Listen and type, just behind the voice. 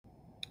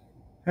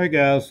Hey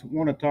guys, I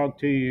want to talk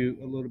to you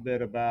a little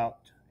bit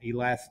about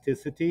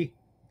elasticity.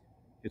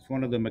 It's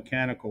one of the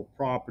mechanical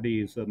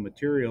properties of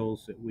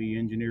materials that we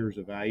engineers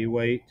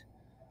evaluate.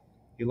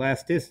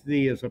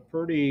 Elasticity is a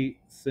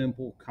pretty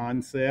simple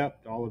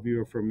concept. All of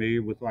you are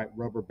familiar with like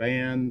rubber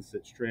bands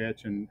that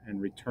stretch and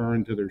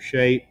return to their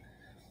shape.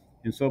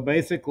 And so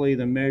basically,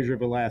 the measure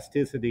of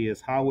elasticity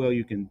is how well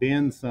you can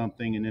bend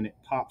something and then it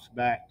pops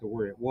back to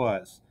where it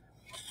was.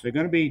 They're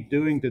going to be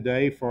doing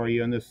today for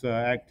you in this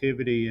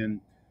activity in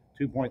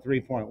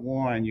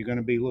 2.3.1. You're going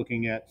to be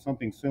looking at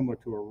something similar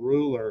to a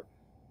ruler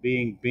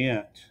being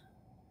bent.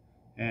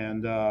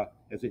 And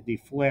as it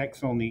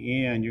deflects on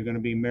the end, you're going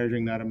to be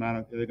measuring that amount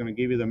of, they're going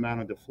to give you the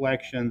amount of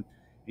deflection,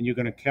 and you're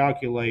going to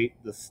calculate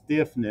the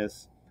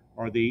stiffness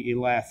or the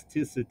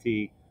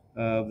elasticity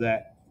of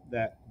that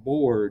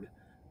board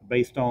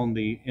based on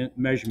the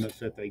measurements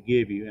that they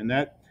give you. And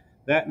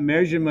that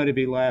measurement of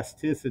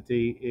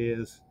elasticity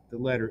is the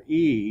letter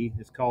E.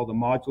 It's called the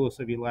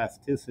modulus of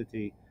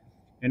elasticity,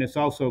 and it's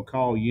also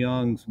called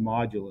Young's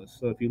modulus.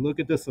 So if you look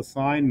at this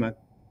assignment,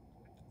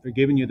 they're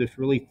giving you this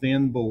really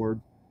thin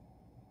board,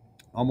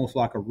 almost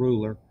like a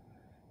ruler.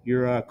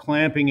 You're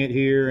clamping it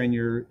here,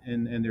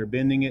 and they're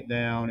bending it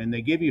down, and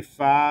they give you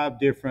 5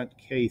 different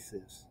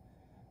cases.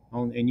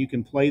 And you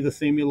can play the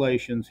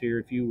simulations here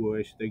if you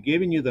wish. They're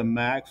giving you the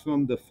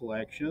maximum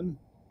deflection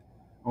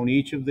on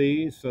each of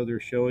these. So they're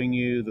showing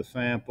you the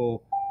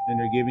sample and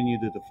they're giving you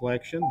the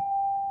deflection.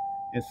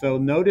 And so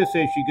notice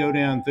as you go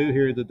down through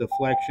here, the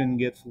deflection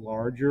gets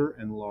larger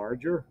and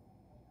larger.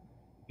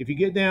 If you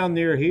get down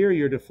near here,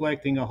 you're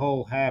deflecting a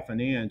whole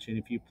 1/2 inch. And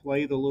if you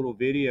play the little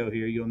video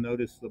here, you'll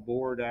notice the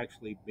board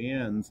actually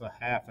bends a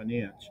 1/2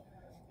 inch.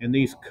 And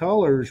these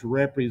colors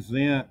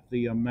represent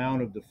the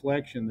amount of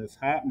deflection that's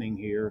happening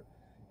here.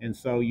 And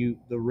so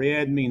the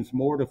red means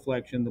more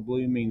deflection, the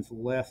blue means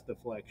less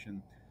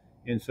deflection.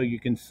 And so you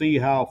can see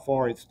how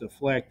far it's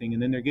deflecting.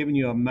 And then they're giving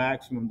you a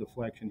maximum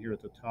deflection here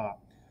at the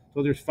top.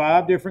 So there's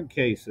 5 different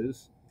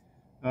cases,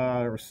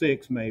 or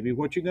 6 maybe.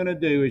 What you're going to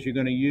do is you're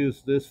going to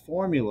use this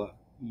formula,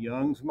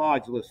 Young's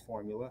modulus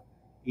formula.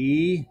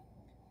 E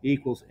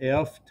equals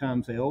F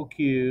times L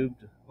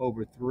cubed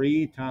over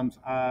 3 times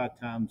I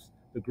times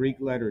the Greek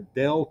letter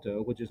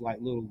delta, which is like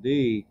little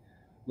d.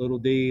 Little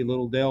d,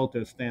 little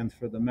delta stands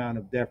for the amount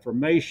of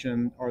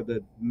deformation or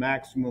the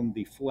maximum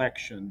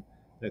deflection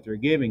that they're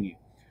giving you.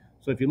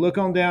 So if you look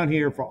on down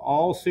here, for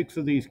all 6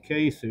 of these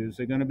cases,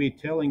 they're going to be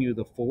telling you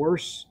the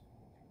force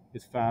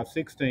is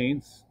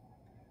 5/16.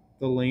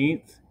 The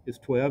length is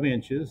 12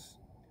 inches.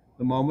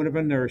 The moment of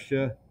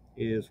inertia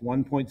is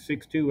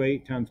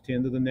 1.628 times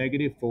 10 to the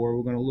negative 4.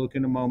 We're going to look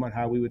in a moment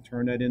how we would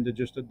turn that into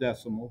just a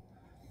decimal.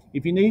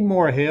 If you need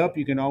more help,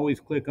 you can always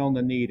click on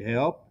the need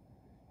help,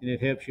 and it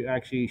helps you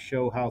actually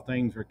show how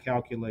things are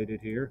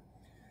calculated here.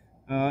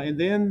 And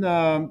then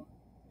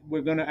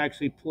we're going to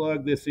actually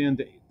plug this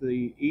into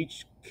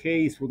each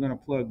case. We're going to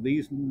plug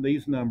these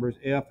numbers,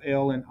 F,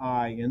 L, and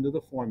I, into the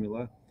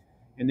formula.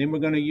 And then we're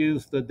going to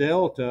use the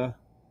delta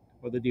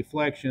or the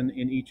deflection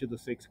in each of the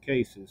 6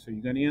 cases. So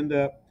you're going to end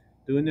up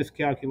doing this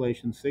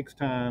calculation 6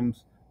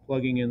 times,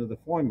 plugging into the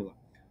formula.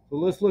 So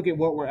let's look at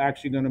what we're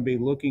actually going to be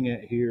looking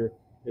at here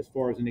as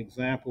far as an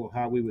example of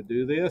how we would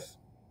do this.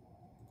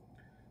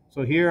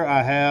 So here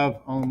I have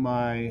on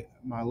my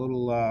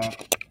little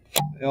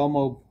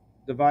Elmo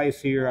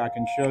device here, I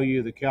can show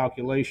you the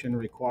calculation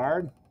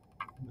required.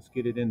 Let's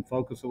get it in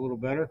focus a little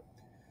better.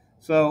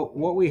 So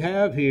what we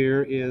have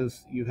here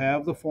is you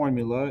have the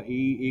formula,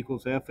 E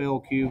equals FL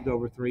cubed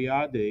over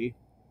 3ID,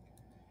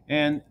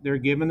 and they're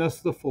giving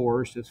us the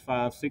force, it's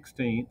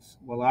 5/16.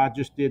 Well, I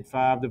just did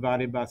 5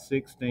 divided by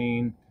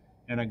 16,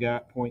 and I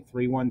got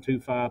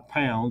 0.3125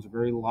 pounds, a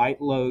very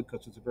light load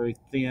because it's a very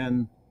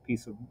thin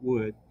piece of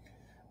wood.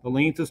 The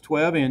length is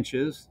 12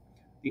 inches.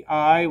 The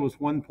I was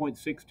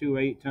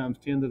 1.628 times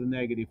 10 to the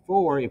negative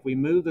 4. If we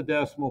move the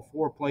decimal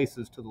 4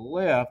 places to the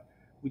left,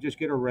 we just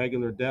get a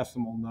regular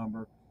decimal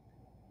number,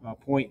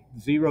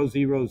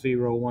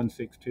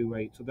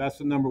 0.0001628. So that's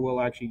the number we'll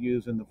actually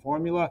use in the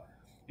formula.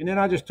 And then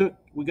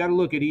we got to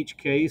look at each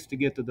case to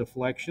get the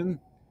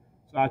deflection.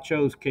 So I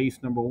chose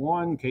case number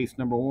 1. Case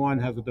number 1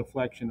 has a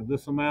deflection of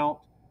this amount.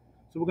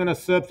 So we're going to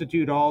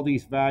substitute all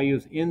these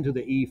values into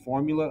the E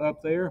formula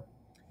up there.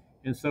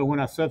 And so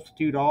when I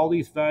substitute all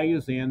these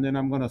values in, then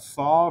I'm going to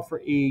solve for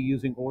E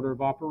using order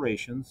of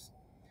operations.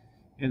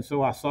 And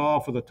so I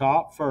solve for the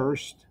top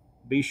first.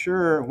 Be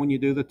sure when you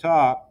do the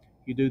top,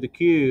 you do the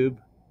cube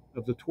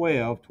of the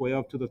 12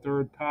 to the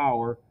 3rd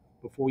power,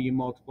 before you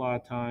multiply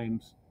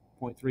times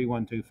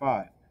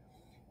 0.3125.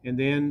 And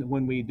then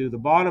when we do the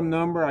bottom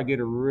number, I get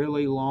a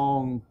really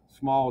long,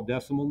 small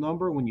decimal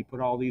number when you put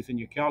all these in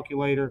your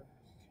calculator.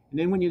 And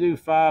then when you do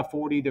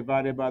 540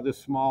 divided by this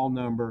small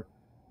number,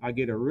 I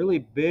get a really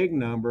big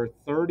number,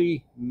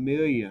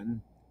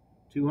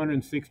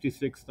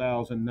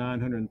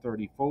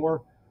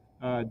 30,266,934.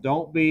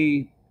 Don't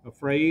be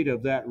afraid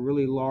of that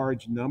really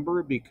large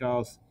number,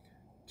 because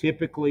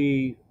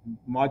typically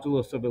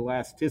modulus of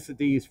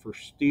elasticities for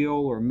steel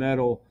or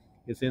metal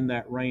is in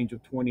that range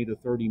of 20 to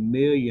 30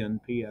 million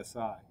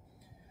psi.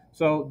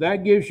 So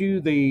that gives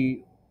you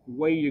the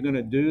way you're going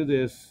to do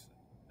this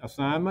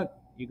assignment.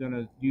 You're going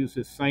to use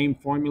this same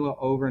formula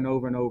over and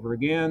over and over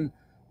again,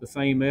 the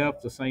same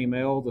F, the same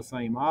L, the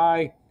same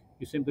I.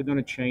 You're simply going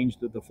to change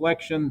the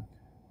deflection,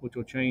 which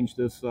will change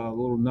this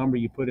little number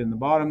you put in the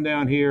bottom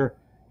down here,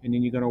 and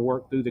then you're going to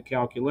work through the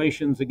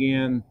calculations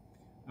again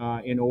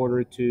in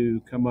order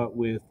to come up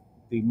with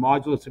the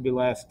modulus of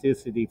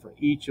elasticity for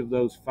each of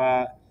those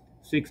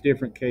 6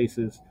 different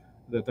cases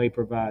that they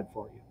provide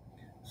for you.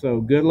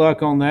 So good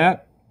luck on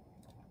that.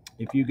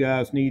 If you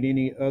guys need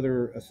any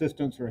other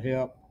assistance or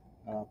help,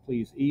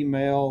 please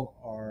email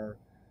or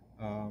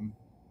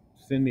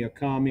send me a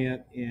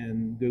comment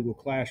in Google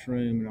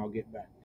Classroom, and I'll get back.